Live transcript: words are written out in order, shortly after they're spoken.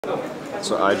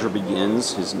So IdrA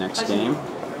begins his next game.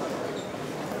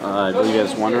 I believe he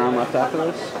has one round left after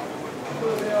this.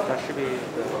 That should be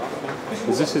the last one.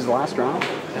 Is this his last round?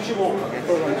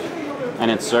 And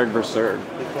it's Serg versus Serg.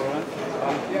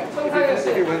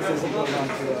 If he wins this, he goes on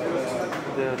to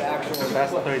the actual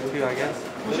best 32, I guess.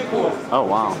 Oh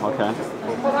wow, okay.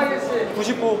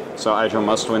 So IdrA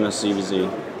must win this ZVZ.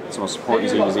 It's the most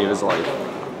important ZVZ of his life.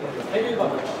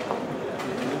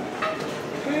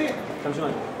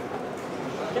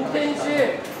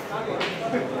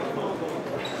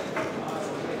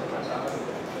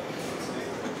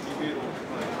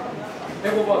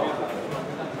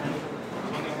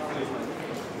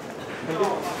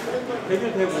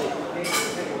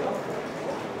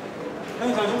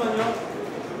 형님 잠시만요.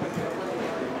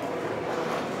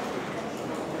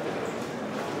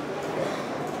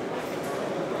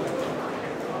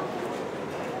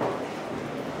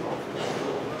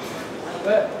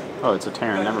 Oh, it's a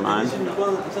Terran, never mind.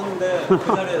 26번 있었는데 그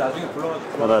자리에 나중에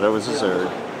불러가지고 I thought it was a Zerg.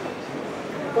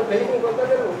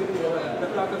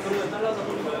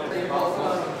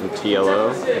 The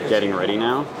TLO getting ready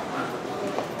now.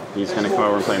 He's going to come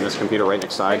over and play on this computer right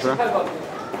next to IdrA.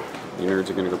 The nerds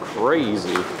are going to go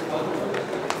crazy.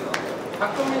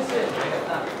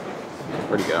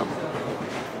 Where'd he go?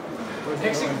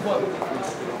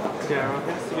 Yeah, it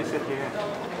has to be sit here.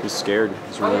 He's scared.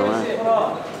 He's running away.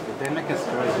 They make us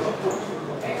scared.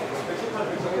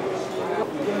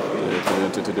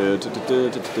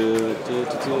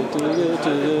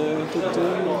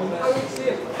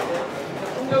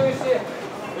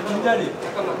 빈자리.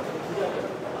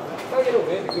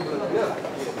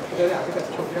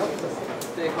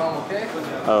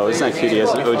 Oh, isn't that cute? He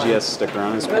has an OGS sticker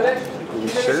on his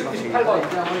shirt.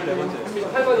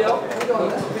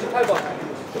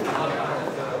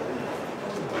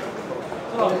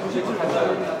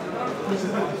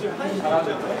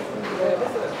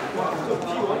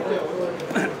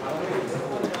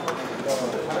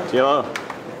 TLO,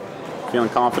 feeling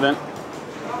confident?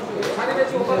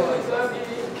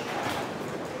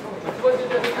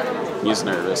 He's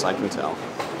nervous, I can tell.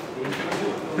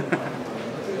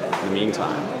 In the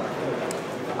meantime,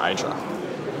 IdrA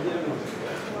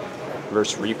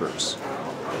versus Reapers.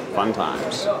 Fun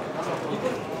times.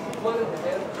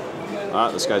 Ah,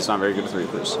 this guy's not very good with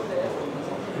Reapers.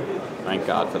 Thank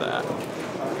God for that.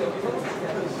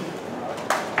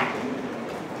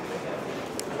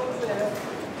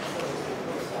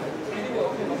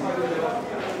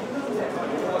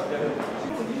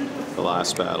 The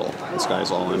last battle. This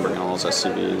guy's all in, bringing all his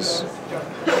SCVs.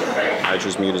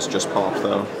 IdrA's mute is just popped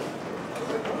though.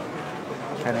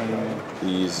 Can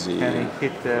Easy. he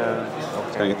hit the...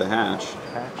 He's gonna get the hatch.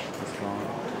 Hatch? That's wrong.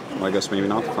 Well, I guess maybe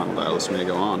not the final battle. This may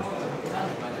go on.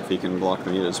 If he can block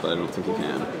the mutas, but I don't think he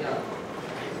can.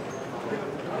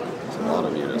 There's a lot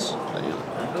of mutas. Damn.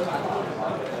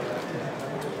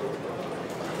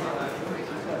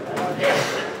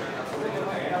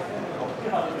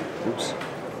 Oops.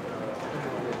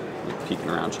 Peeking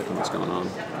around, checking what's going on.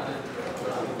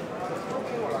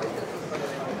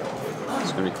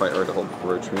 It's going to be quite hard to hold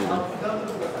Roach muted.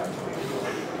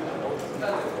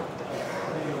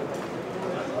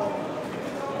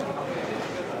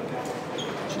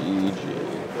 GG.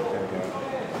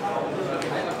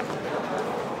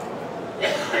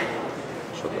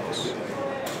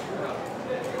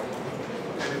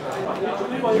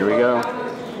 Here we go.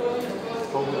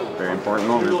 Very important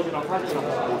moment.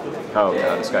 Oh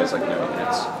god, this guy's like no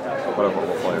units. What a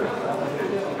horrible player.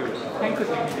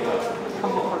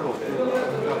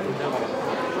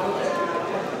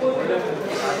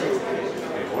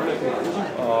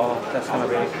 Oh, that's gonna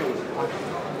be...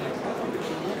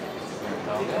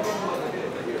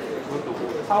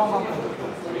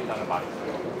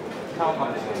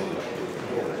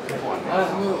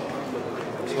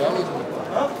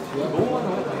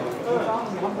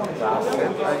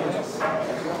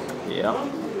 Yep,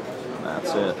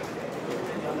 that's it.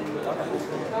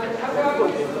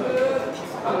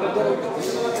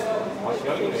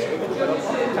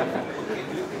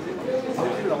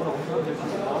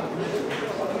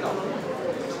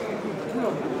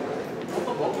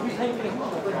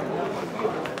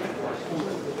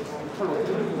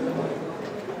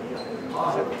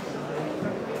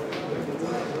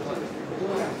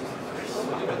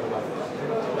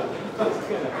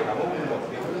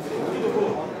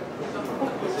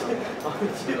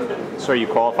 So are you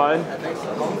qualified?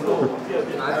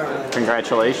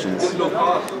 Congratulations. It's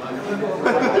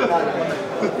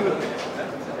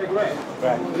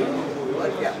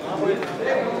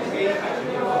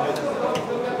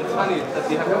funny that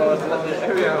you have to in this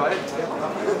area, right?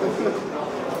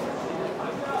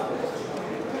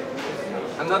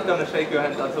 I'm not gonna shake your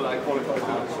hand until I qualify.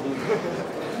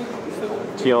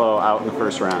 TLO out in the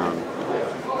first round.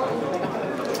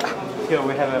 Here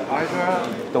we have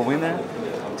IdrA, the winner,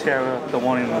 TLO, the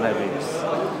one in the levies.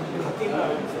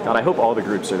 God, I hope all the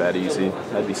groups are that easy.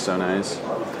 That'd be so nice. I'm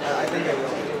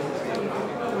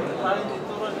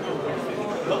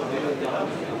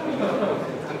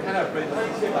kind of afraid.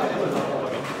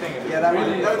 Yeah, that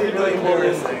would be really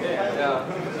embarrassing.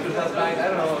 Yeah. Because like, I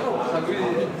don't know. I'm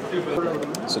really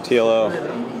stupid. So TLO,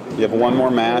 you have one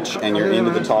more match and you're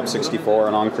into the top 64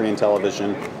 and on Korean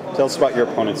television. Tell us about your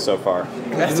opponents so far.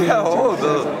 Yeah,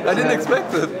 I didn't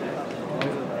expect it.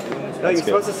 No, you're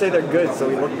supposed to say they're good, so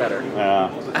we look better.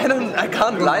 Yeah. I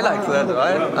can't lie like that,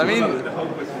 right? I mean,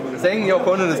 saying your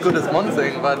opponent is good is one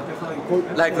thing, but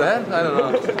like that, I don't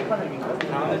know.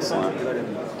 Excellent.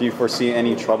 Do you foresee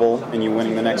any trouble in you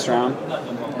winning the next round?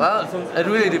 Well, it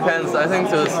really depends. I think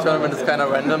this tournament is kind of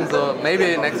random, so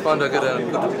maybe next round I get a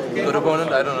good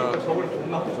opponent. I don't know.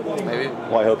 Maybe.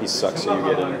 Well, I hope he sucks so you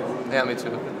get in. Yeah, me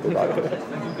too. Good luck.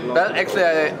 Well, actually,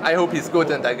 I hope he's good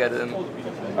and I get in.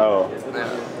 Oh. Yeah.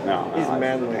 No. He's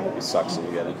manly. He sucks and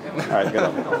you get in. Alright, good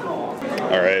luck.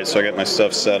 Alright, so I got my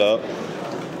stuff set up.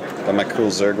 Got my cool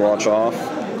Zerg watch off.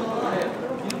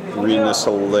 Reading this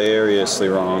hilariously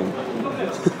wrong.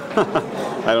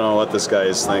 I don't know what this guy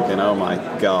is thinking. Oh my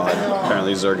god.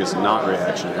 Apparently Zerg is not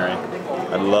reactionary.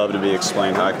 I'd love to be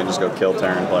explained how I can just go kill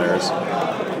Terran players.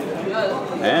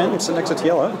 And sit next to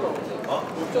TLO.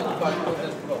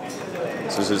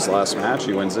 This is his last match.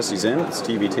 He wins this, he's in. It's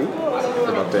TBT.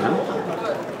 Good luck to him.